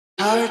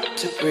Hard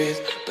to breathe,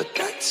 but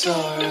that's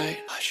alright.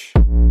 Hush.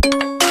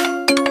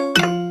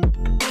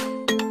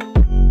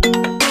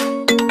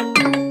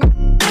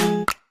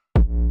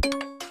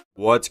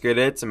 What's good?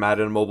 It's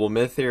Madden Mobile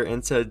Myth here,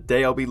 and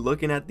today I'll be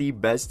looking at the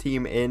best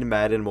team in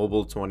Madden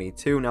Mobile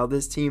 22. Now,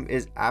 this team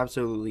is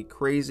absolutely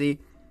crazy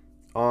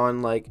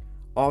on like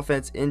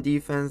offense and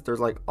defense. There's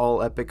like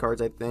all epic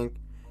cards, I think,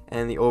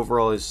 and the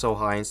overall is so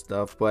high and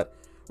stuff. But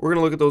we're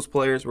gonna look at those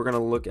players. We're gonna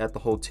look at the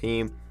whole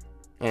team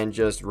and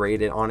just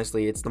rate it.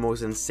 Honestly, it's the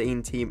most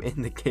insane team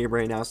in the game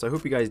right now, so I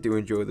hope you guys do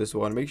enjoy this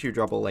one. Make sure you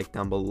drop a like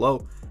down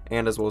below,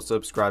 and as well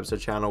subscribe to the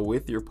channel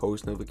with your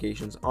post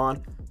notifications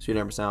on so you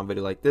never miss out on a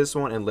video like this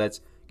one. And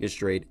let's get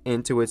straight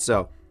into it.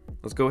 So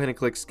let's go ahead and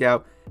click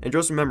scout, and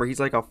just remember he's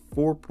like a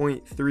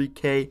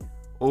 4.3k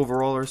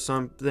overall or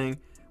something,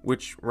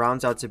 which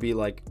rounds out to be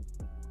like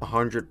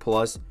 100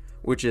 plus,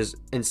 which is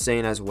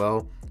insane as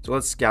well. So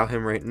let's scout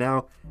him right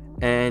now.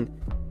 And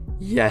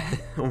yeah,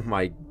 oh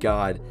my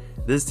god,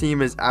 this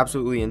team is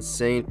absolutely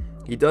insane.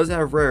 He does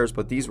have rares,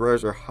 but these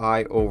rares are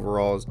high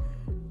overalls.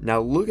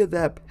 Now look at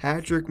that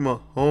Patrick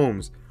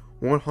Mahomes,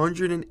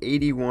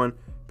 181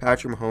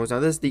 Patrick Mahomes. Now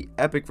this is the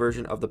epic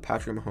version of the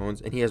Patrick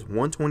Mahomes, and he has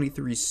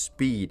 123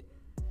 speed.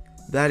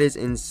 That is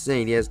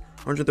insane. He has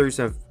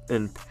 137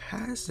 in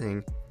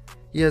passing.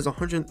 He has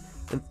 100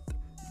 and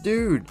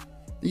dude,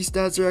 these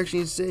stats are actually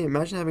insane.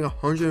 Imagine having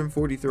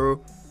 140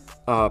 throw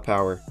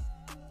power,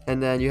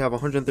 and then you have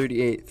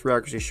 138 throw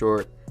accuracy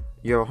short.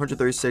 You have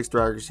 136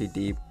 throw accuracy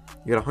deep.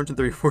 You got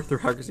 134 throw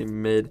accuracy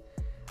mid.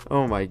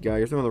 Oh my god,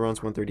 you're throwing the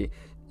rounds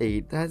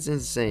 138. That's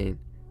insane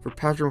for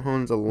Patrick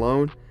Mahomes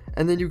alone.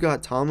 And then you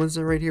got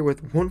Tomlinson right here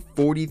with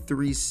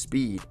 143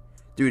 speed.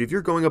 Dude, if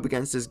you're going up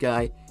against this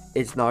guy,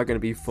 it's not going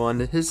to be fun.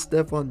 His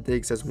Stephon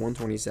Diggs has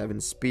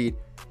 127 speed.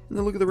 And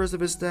then look at the rest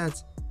of his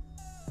stats.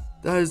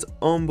 That is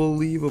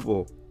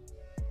unbelievable.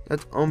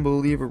 That's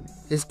unbelievable.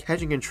 His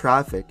catching in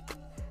traffic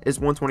is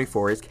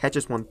 124. His catch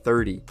is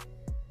 130.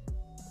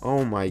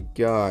 Oh my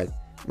god.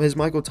 His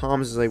Michael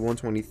Thomas is like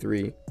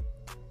 123.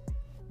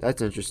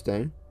 That's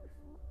interesting.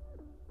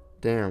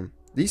 Damn.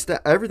 These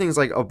everything's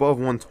like above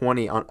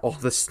 120 on all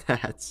the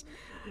stats.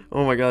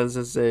 Oh my god, that's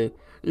insane.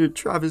 Your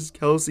Travis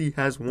Kelce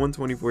has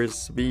 124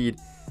 speed.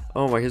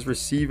 Oh my, his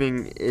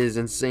receiving is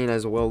insane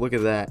as well. Look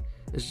at that.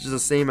 It's just the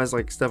same as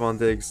like Stephon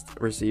Diggs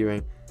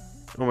receiving.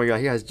 Oh my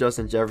god, he has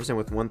Justin Jefferson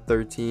with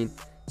 113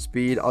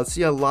 speed. I'll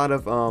see a lot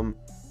of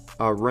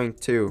rank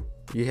too.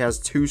 He has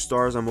 2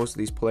 stars on most of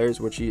these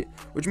players, which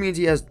means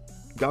he has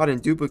gotten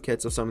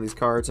duplicates of some of these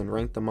cards and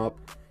ranked them up.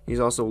 He's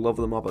also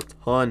leveled them up a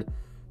ton.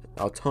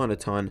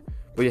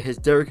 But yeah, his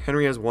Derrick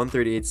Henry has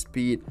 138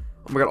 speed.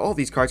 Oh my god, all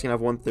these cards can have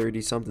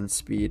 130 something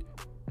speed,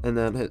 and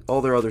then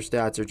all their other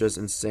stats are just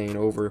insane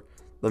over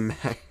the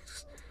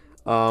max.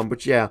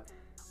 But yeah,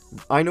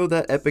 I know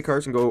that epic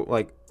cards can go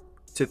like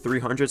to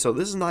 300, so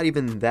this is not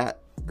even that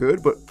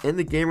good. But in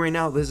the game right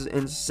now, this is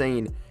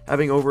insane,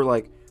 having over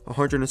like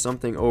 100 and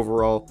something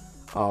overall.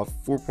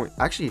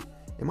 Actually,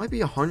 it might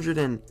be 100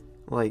 and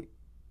like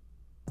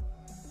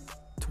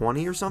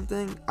 20 or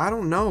something. I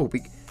don't know.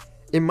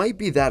 It might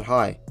be that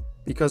high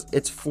because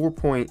it's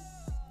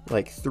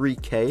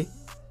 4.3k,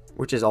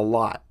 which is a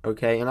lot.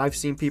 Okay, and I've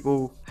seen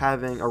people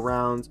having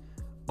around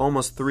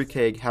almost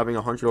 3k having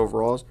 100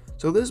 overalls.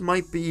 So this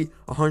might be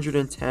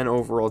 110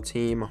 overall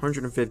team,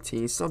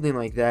 115, something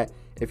like that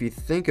if you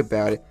think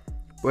about it.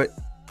 But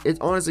it's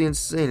honestly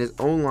insane. His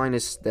own line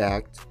is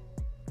stacked.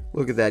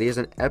 Look at that. He has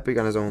an epic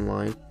on his own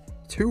line.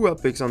 2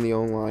 epics on the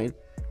own line.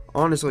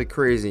 Honestly,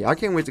 crazy. I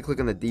can't wait to click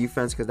on the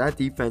defense, because that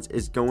defense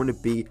is going to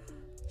be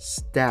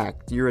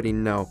stacked. You already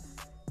know.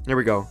 There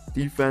we go.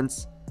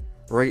 Defense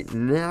right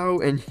now.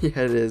 And yeah,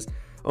 it is.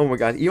 Oh my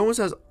god. He almost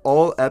has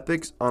all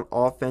epics on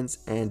offense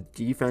and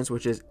defense,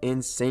 which is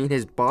insane.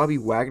 His Bobby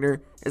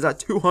Wagner is at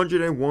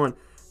 201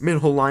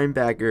 middle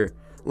linebacker.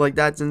 Like,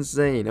 that's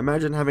insane.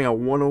 Imagine having a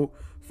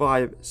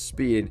 105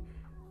 speed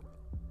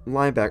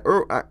linebacker,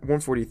 or at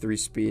 143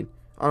 speed.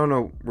 I don't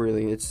know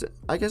really.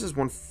 I guess it's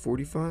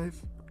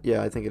 145.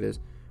 Yeah, I think it is.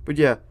 But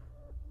yeah,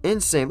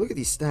 insane. Look at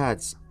these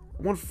stats.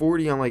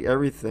 140 on like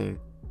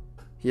everything.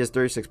 He has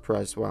 36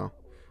 press. Wow.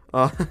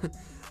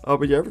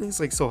 But yeah,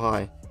 everything's like so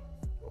high.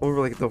 Over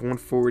like the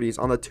 140s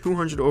on the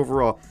 200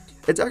 overall.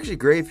 It's actually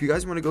great if you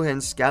guys want to go ahead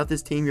and scout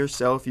this team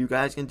yourself. You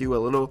guys can do a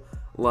little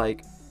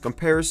like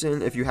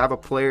comparison if you have a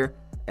player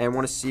and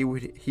want to see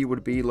what he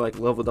would be like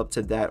leveled up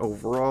to that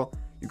overall.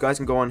 You guys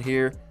can go on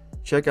here,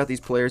 check out these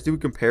players, do a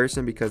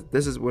comparison, because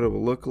this is what it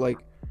will look like.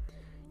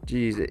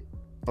 Jeez,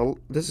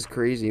 this is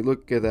crazy.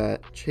 Look at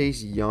that.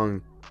 Chase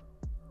Young,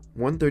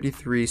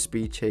 133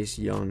 speed. Chase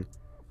Young,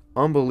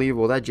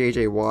 unbelievable. That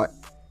JJ Watt,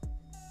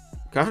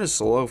 kind of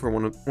slow for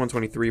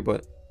 123,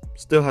 but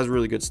still has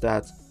really good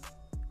stats.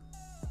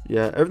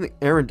 Yeah, everything.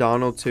 Aaron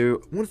Donald too,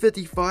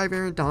 155.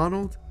 Aaron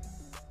Donald,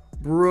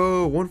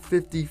 bro,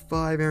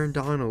 155. Aaron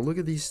Donald. Look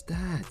at these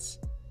stats,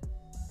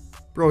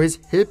 bro. His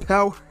hit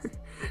power.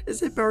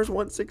 His hit power is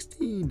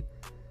 116.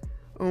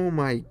 Oh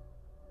my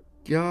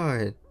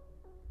god.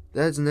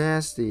 That's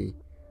nasty.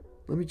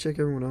 Let me check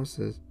everyone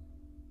else's.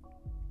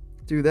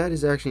 Dude, that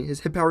is actually, his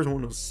hit power is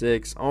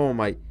 106. Oh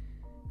my,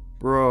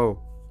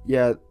 bro.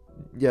 Yeah,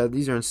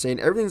 these are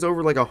insane. Everything's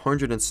over like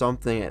 100 and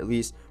something at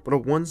least, but a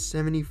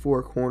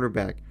 174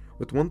 cornerback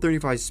with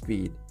 135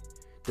 speed.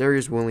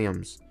 Darius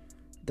Williams.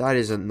 That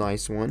is a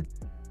nice one.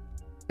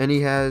 And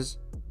he has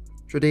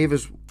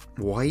Tre'Davious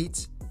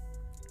White,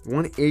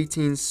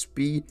 118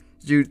 speed.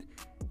 Dude,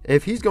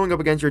 if he's going up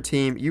against your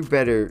team, you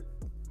better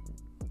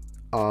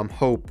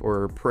hope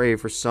or pray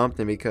for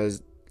something,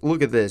 because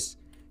look at this.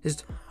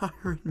 His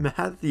Tyrann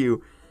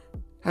Mathieu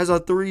has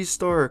a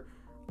 3-star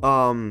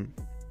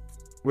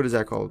what is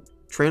that called?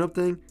 Train up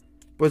thing?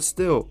 But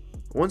still,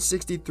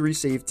 163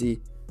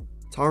 safety,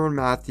 Tyrann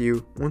Mathieu,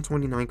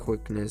 129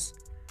 quickness,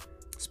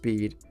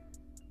 speed.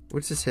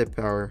 What's his hit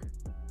power?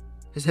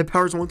 His hit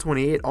power is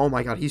 128. Oh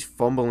my god, he's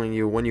fumbling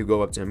you when you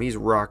go up to him. He's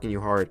rocking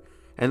you hard.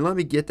 And let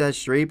me get that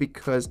straight,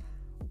 because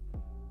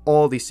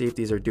all these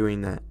safeties are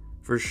doing that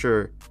for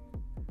sure.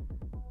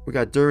 We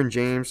got Derwin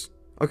James.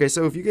 Okay,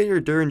 so if you get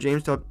your Derwin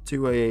James up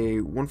to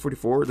a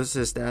 144, this is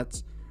his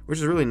stats, which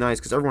is really nice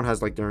because everyone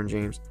has like Derwin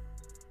James.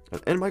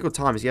 And Michael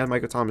Thomas. Yeah,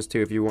 Michael Thomas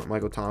too if you want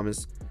Michael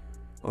Thomas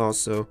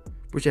also.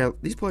 But yeah,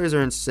 these players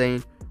are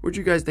insane. What do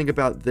you guys think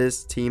about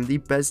this team? The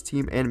best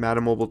team in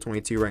Madden Mobile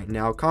 22 right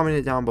now. Comment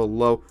it down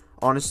below.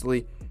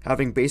 Honestly,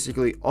 having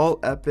basically all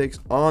epics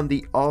on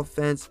the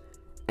offense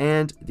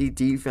and the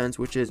defense,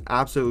 which is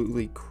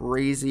absolutely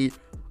crazy.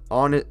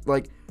 On it,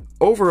 like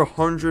over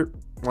 100,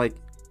 like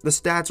the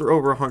stats are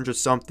over 100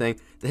 something.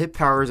 The hit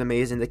power is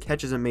amazing. The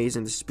catch is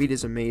amazing. The speed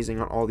is amazing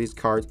on all these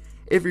cards.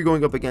 If you're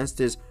going up against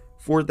his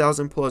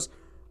 4,000 plus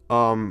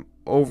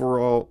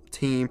overall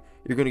team,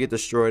 you're going to get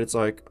destroyed. It's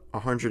like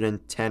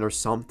 110 or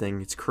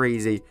something. It's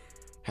crazy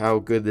how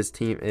good this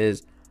team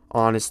is,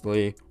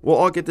 honestly. We'll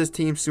all get this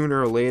team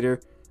sooner or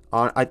later.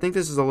 I think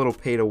this is a little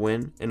pay to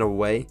win in a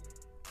way.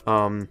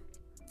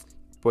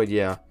 But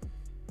yeah.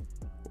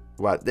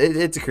 Wow,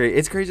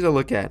 it's crazy to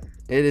look at.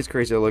 It is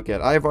crazy to look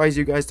at. I advise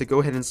you guys to go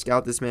ahead and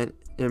scout this man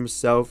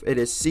himself. It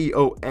is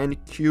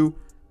CONQ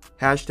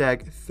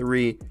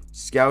 #3.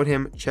 Scout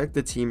him. Check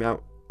the team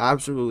out.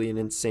 Absolutely an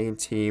insane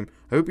team.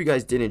 I hope you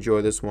guys did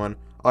enjoy this one.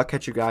 I'll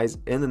catch you guys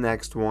in the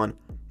next one.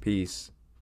 Peace.